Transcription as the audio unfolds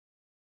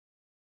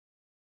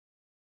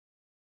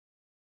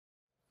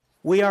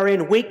We are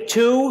in week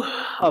 2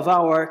 of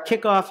our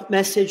kickoff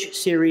message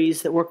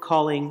series that we're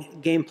calling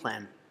Game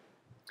Plan.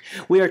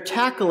 We are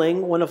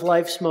tackling one of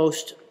life's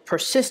most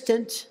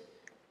persistent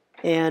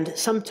and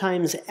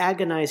sometimes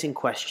agonizing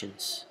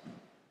questions.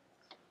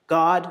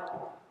 God,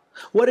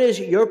 what is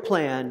your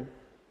plan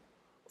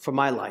for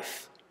my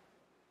life?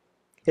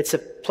 It's a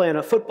play on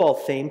a football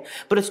theme,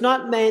 but it's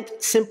not meant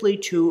simply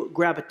to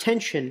grab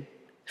attention,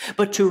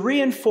 but to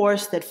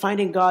reinforce that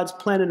finding God's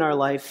plan in our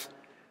life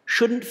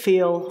shouldn't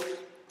feel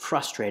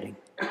frustrating.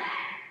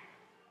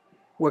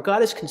 Where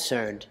God is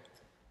concerned,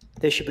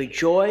 there should be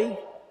joy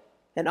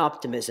and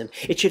optimism.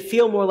 It should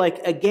feel more like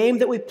a game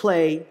that we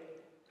play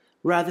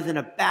rather than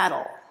a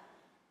battle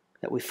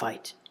that we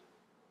fight.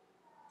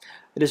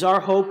 It is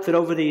our hope that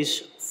over these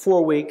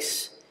 4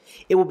 weeks,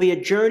 it will be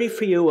a journey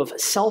for you of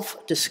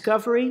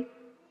self-discovery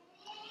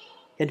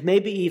and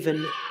maybe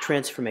even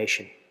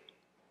transformation.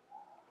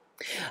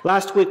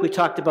 Last week we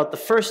talked about the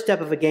first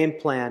step of a game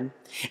plan,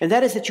 and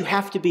that is that you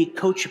have to be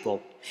coachable.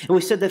 And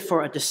we said that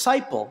for a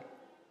disciple,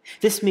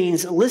 this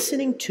means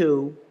listening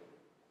to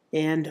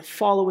and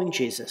following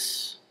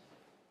Jesus.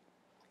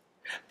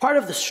 Part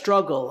of the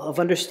struggle of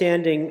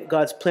understanding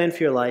God's plan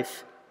for your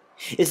life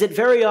is that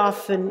very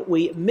often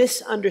we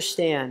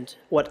misunderstand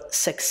what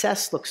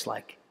success looks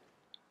like.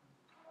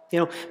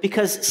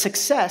 Because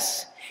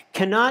success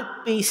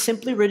cannot be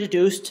simply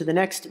reduced to the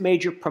next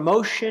major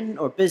promotion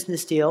or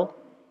business deal.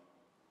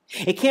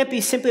 It can't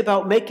be simply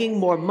about making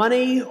more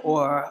money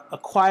or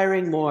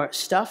acquiring more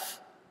stuff.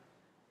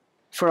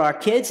 For our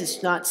kids,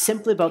 it's not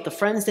simply about the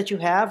friends that you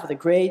have or the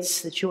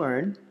grades that you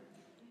earn.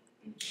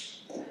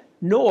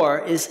 Nor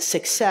is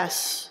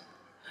success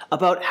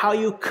about how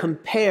you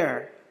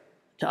compare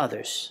to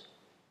others.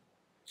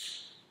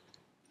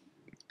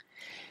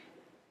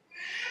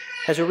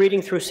 As we're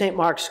reading through St.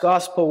 Mark's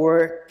Gospel,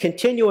 we're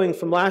continuing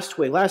from last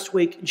week. Last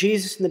week,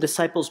 Jesus and the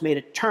disciples made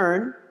a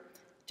turn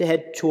to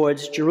head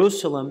towards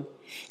Jerusalem.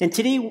 And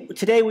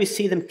today we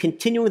see them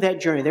continuing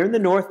that journey. They're in the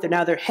north.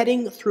 They're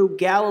heading through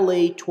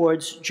Galilee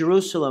towards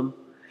Jerusalem,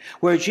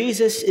 where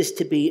Jesus is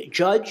to be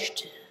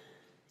judged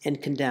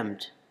and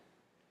condemned.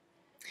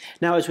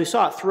 Now, as we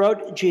saw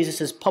throughout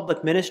Jesus'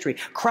 public ministry,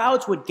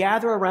 crowds would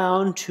gather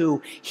around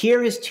to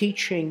hear his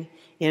teaching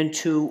and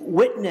to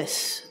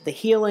witness the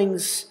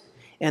healings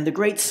and the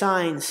great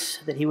signs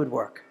that he would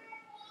work.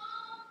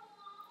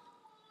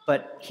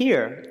 But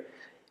here,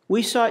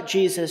 we saw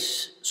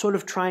Jesus sort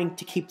of trying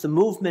to keep the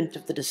movement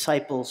of the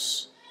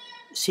disciples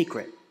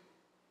secret.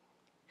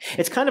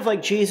 It's kind of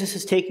like Jesus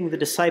is taking the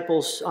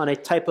disciples on a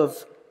type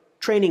of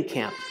training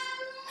camp,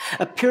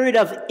 a period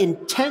of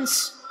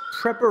intense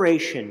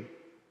preparation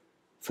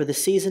for the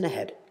season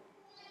ahead.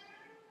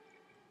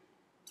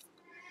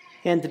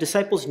 And the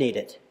disciples need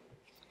it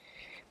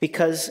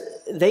because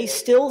they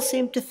still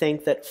seem to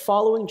think that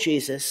following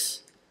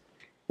Jesus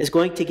is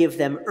going to give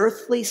them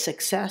earthly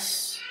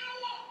success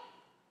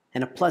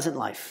and a pleasant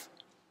life.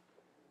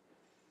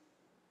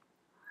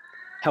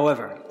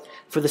 However,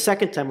 for the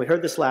second time, we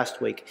heard this last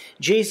week,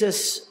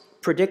 Jesus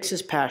predicts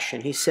his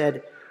passion. He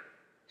said,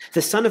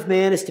 "The Son of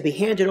Man is to be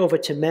handed over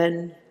to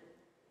men,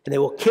 and they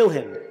will kill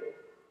him.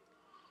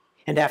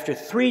 And after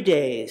 3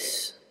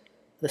 days,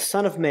 the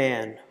Son of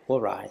Man will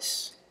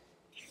rise."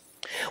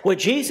 What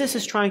Jesus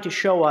is trying to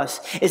show us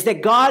is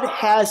that God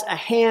has a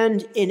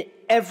hand in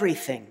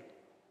everything,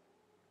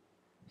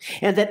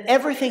 and that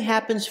everything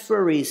happens for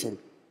a reason.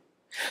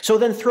 So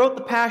then throughout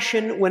the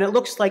Passion, when it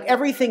looks like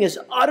everything is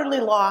utterly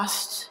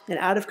lost and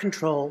out of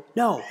control,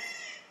 no.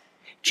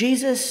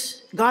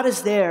 God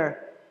is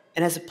there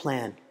and has a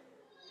plan.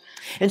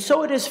 And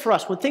so it is for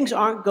us. When things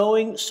aren't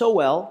going so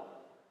well,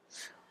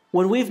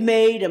 when we've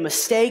made a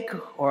mistake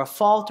or a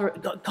fault,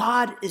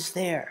 God is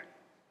there.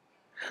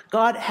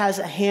 God has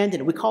a hand in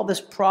it. We call this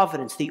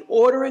providence, the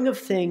ordering of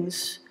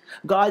things,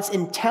 God's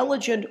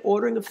intelligent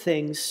ordering of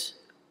things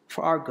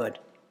for our good.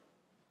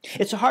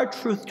 It's a hard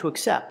truth to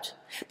accept,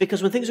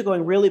 because when things are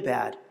going really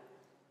bad,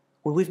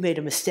 when we've made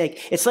a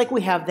mistake, it's like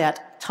we have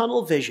that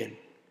tunnel vision,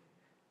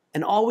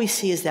 and all we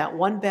see is that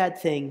one bad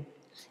thing,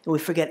 and we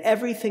forget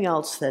everything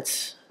else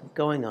that's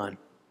going on.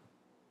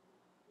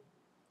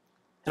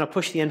 And I'll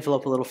push the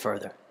envelope a little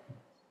further.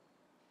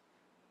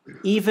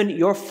 Even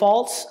your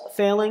faults,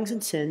 failings,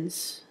 and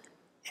sins,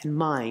 and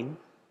mine,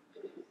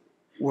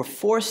 were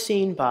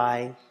foreseen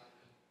by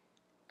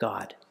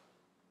God.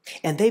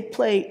 And they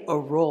play a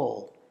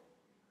role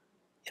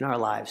in our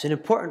lives, an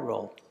important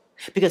role.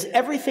 Because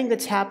everything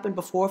that's happened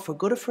before, for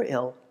good or for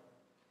ill,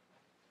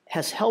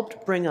 has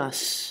helped bring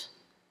us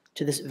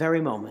to this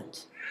very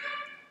moment.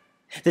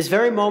 This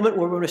very moment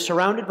where we're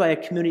surrounded by a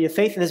community of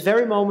faith, and this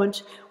very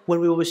moment when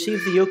we will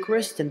receive the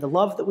Eucharist and the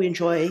love that we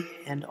enjoy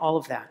and all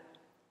of that.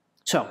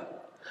 So,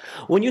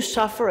 when you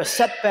suffer a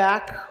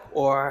setback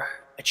or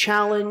a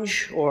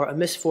challenge or a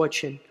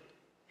misfortune,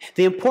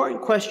 the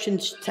important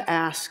questions to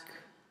ask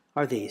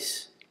are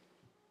these.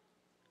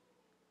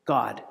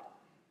 God,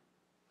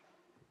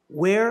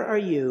 where are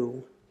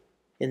you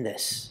in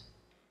this?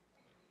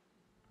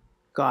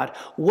 God,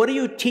 what are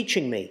you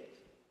teaching me?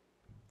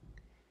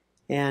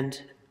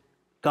 And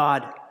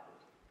God,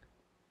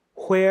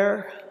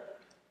 Where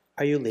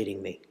are you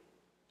leading me?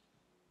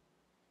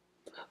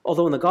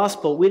 Although in the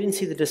gospel, we didn't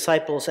see the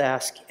disciples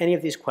ask any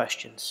of these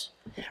questions.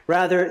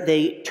 Rather,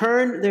 they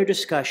turned their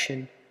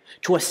discussion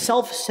to a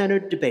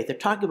self-centered debate. They're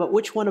talking about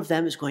which one of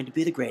them is going to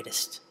be the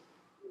greatest.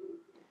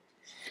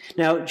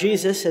 Now,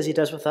 Jesus, as he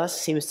does with us,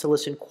 seems to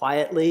listen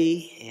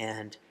quietly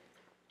and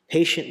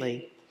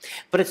patiently.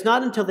 But it's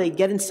not until they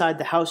get inside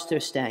the house they're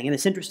staying. And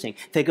it's interesting.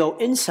 They go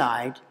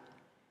inside,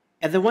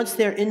 and then once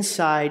they're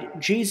inside,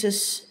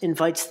 Jesus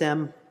invites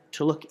them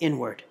to look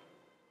inward.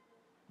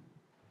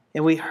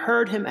 And we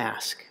heard him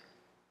ask,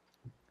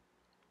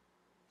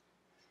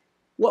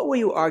 "What were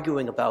you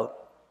arguing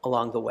about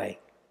along the way?"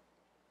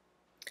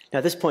 Now,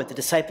 at this point, the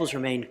disciples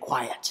remain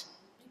quiet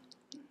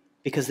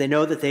because they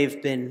know that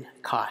they've been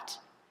caught.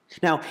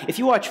 Now, if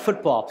you watch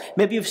football,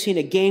 maybe you've seen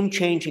a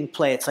game-changing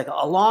play. It's like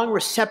a long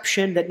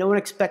reception that no one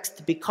expects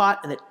to be caught,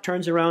 and it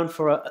turns around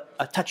for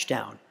a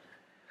touchdown.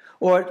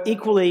 Or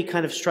equally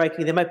kind of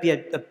striking, there might be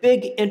a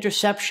big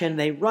interception.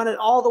 They run it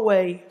all the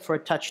way for a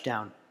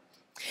touchdown.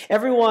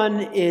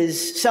 Everyone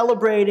is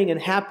celebrating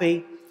and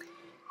happy,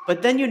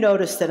 but then you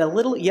notice that a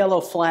little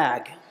yellow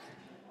flag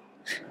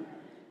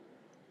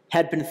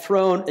had been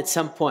thrown at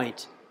some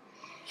point.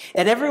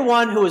 And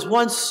everyone who was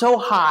once so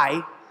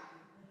high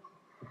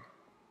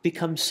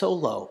becomes so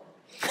low.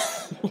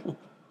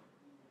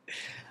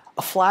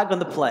 A flag on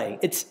the play,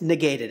 it's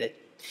negated it.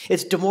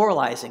 It's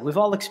demoralizing. We've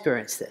all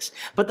experienced this.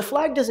 But the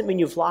flag doesn't mean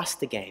you've lost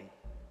the game.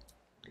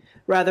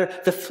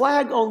 Rather, the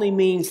flag only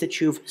means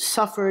that you've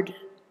suffered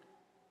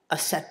a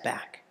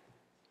setback.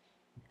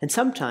 And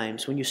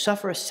sometimes when you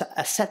suffer a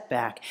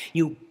setback,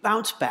 you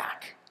bounce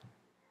back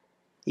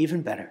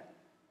even better.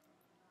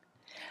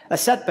 A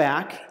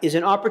setback is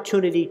an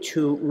opportunity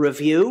to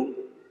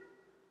review,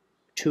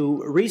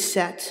 to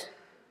reset,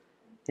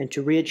 and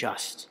to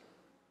readjust.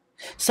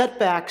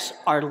 Setbacks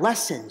are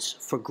lessons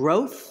for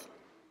growth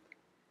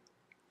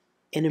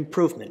and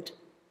improvement.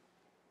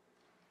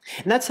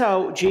 And that's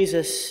how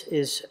Jesus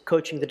is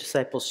coaching the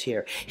disciples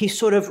here. He's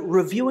sort of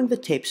reviewing the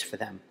tapes for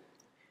them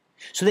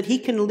so that he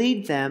can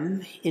lead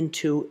them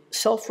into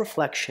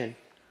self-reflection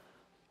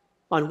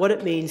on what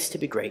it means to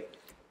be great.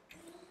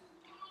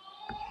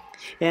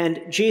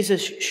 And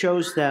Jesus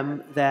shows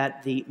them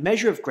that the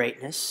measure of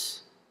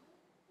greatness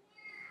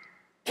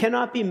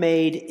cannot be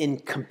made in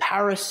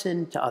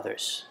comparison to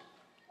others.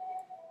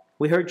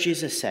 We heard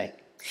Jesus say,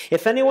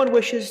 "If anyone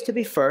wishes to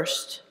be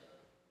first,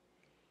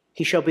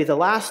 he shall be the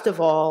last of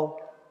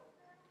all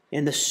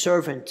and the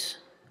servant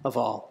of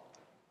all."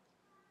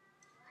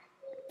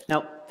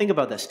 Now, think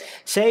about this.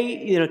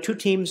 Say, two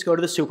teams go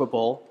to the Super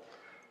Bowl.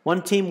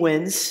 One team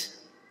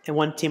wins and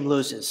one team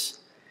loses.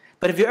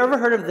 But have you ever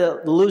heard of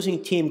the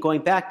losing team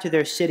going back to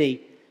their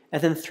city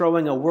and then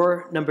throwing a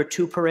 "we're number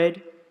 2"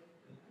 parade?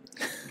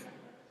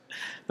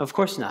 No, of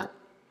course not.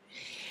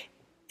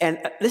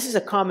 And this is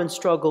a common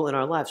struggle in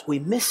our lives. We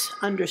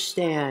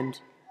misunderstand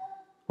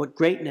what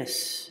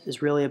greatness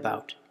is really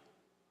about.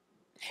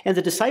 And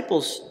the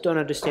disciples don't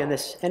understand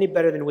this any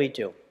better than we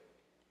do.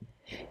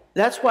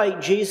 That's why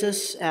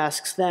Jesus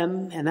asks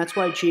them, and that's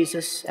why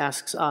Jesus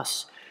asks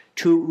us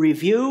to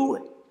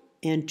review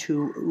and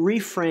to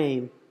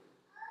reframe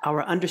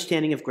our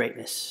understanding of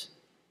greatness.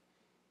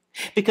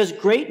 Because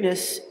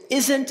greatness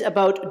isn't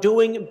about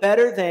doing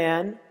better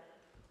than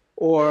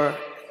or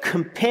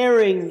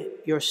comparing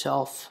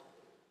yourself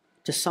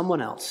to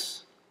someone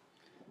else.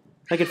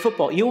 Like in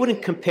football, you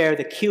wouldn't compare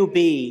the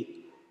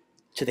QB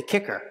to the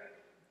kicker.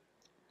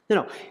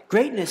 No,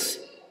 greatness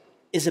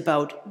is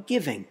about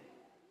giving,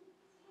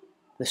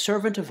 the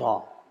servant of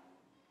all,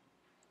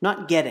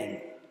 not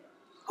getting,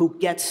 who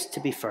gets to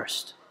be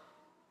first.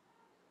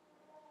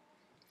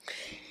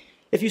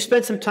 If you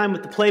spent some time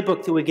with the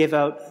playbook that we gave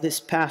out this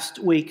past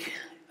week,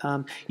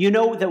 you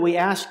know that we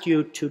asked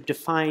you to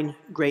define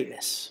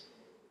greatness.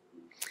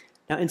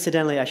 Now,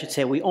 incidentally, I should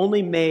say, we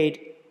only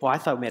made, well, I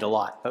thought we made a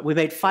lot, but we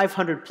made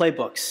 500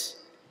 playbooks.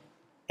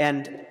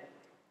 And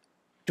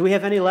do we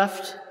have any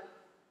left?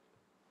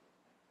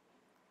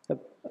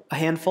 A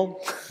handful?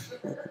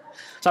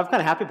 So I'm kind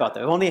of happy about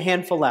that. We have only a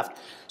handful left.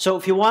 So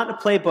if you want a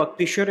playbook,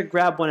 be sure to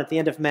grab one at the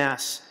end of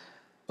Mass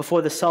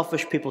before the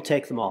selfish people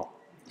take them all.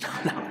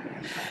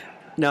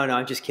 No,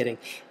 I'm just kidding.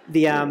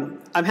 I'm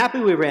happy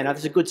we ran out.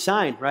 That's a good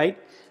sign, right?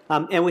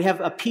 And we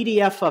have a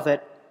PDF of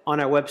it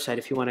on our website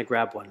if you want to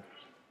grab one.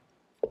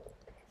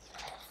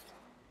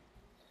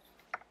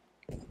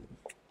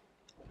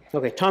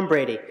 Okay, Tom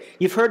Brady.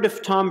 You've heard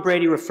of Tom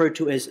Brady referred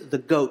to as the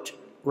GOAT,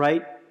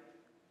 right?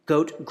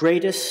 GOAT,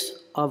 greatest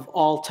of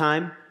all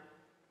time.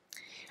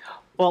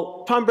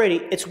 Well, Tom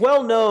Brady, it's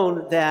well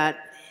known that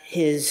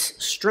his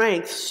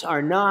strengths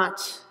are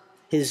not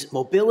his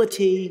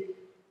mobility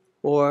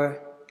or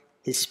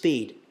his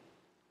speed,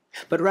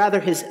 but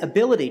rather his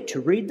ability to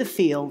read the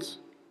field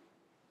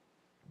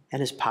and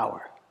his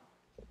power.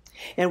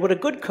 And what a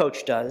good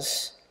coach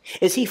does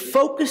is he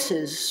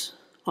focuses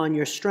on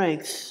your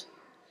strengths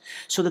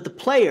so that the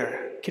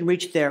player can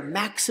reach their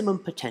maximum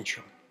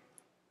potential.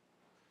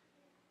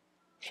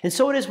 And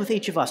so it is with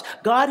each of us.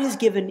 God has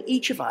given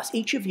each of us,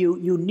 each of you,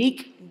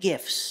 unique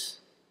gifts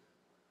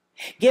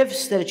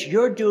Gifts that it's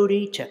your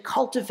duty to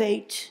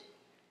cultivate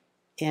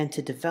and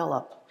to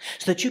develop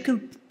so that you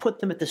can put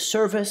them at the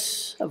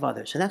service of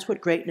others. And that's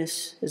what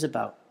greatness is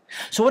about.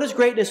 So what does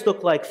greatness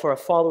look like for a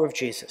follower of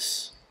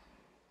Jesus?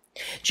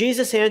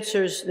 Jesus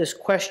answers this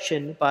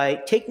question by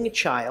taking a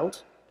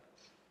child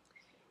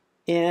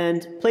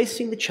and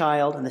placing the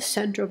child in the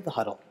center of the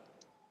huddle.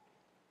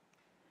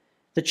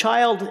 The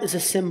child is a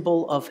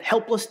symbol of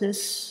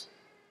helplessness,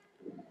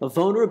 of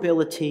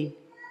vulnerability,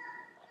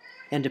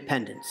 and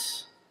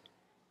dependence.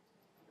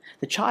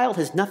 The child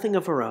has nothing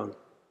of her own.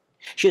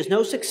 She has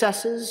no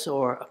successes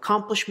or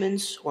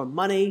accomplishments or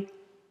money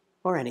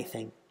or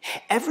anything.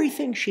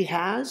 Everything she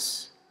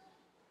has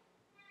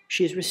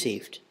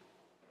received.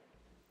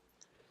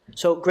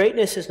 So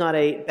greatness is not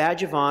a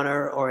badge of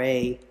honor or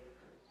a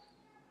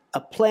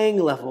playing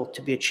level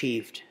to be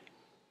achieved.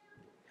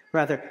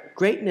 Rather,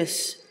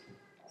 greatness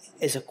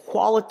is a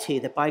quality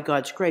that by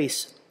God's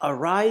grace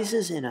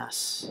arises in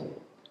us.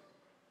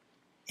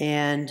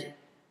 And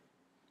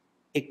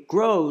it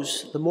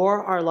grows the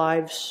more our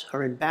lives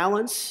are in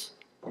balance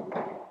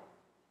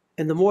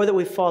and the more that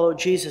we follow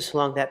Jesus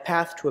along that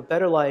path to a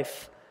better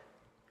life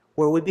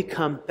where we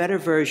become better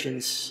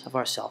versions of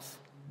ourselves.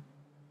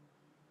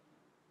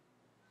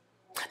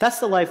 That's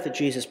the life that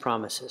Jesus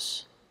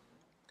promises.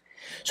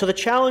 So the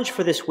challenge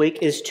for this week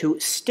is to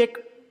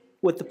stick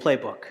with the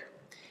playbook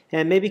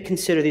and maybe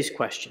consider these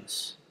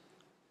questions.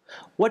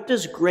 What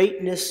does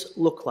greatness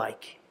look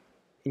like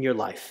in your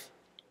life?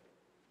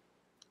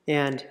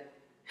 And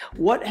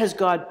what has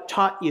God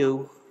taught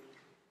you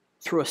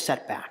through a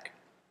setback?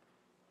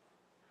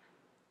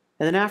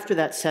 And then after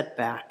that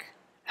setback,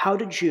 how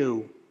did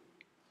you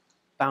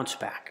bounce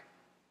back?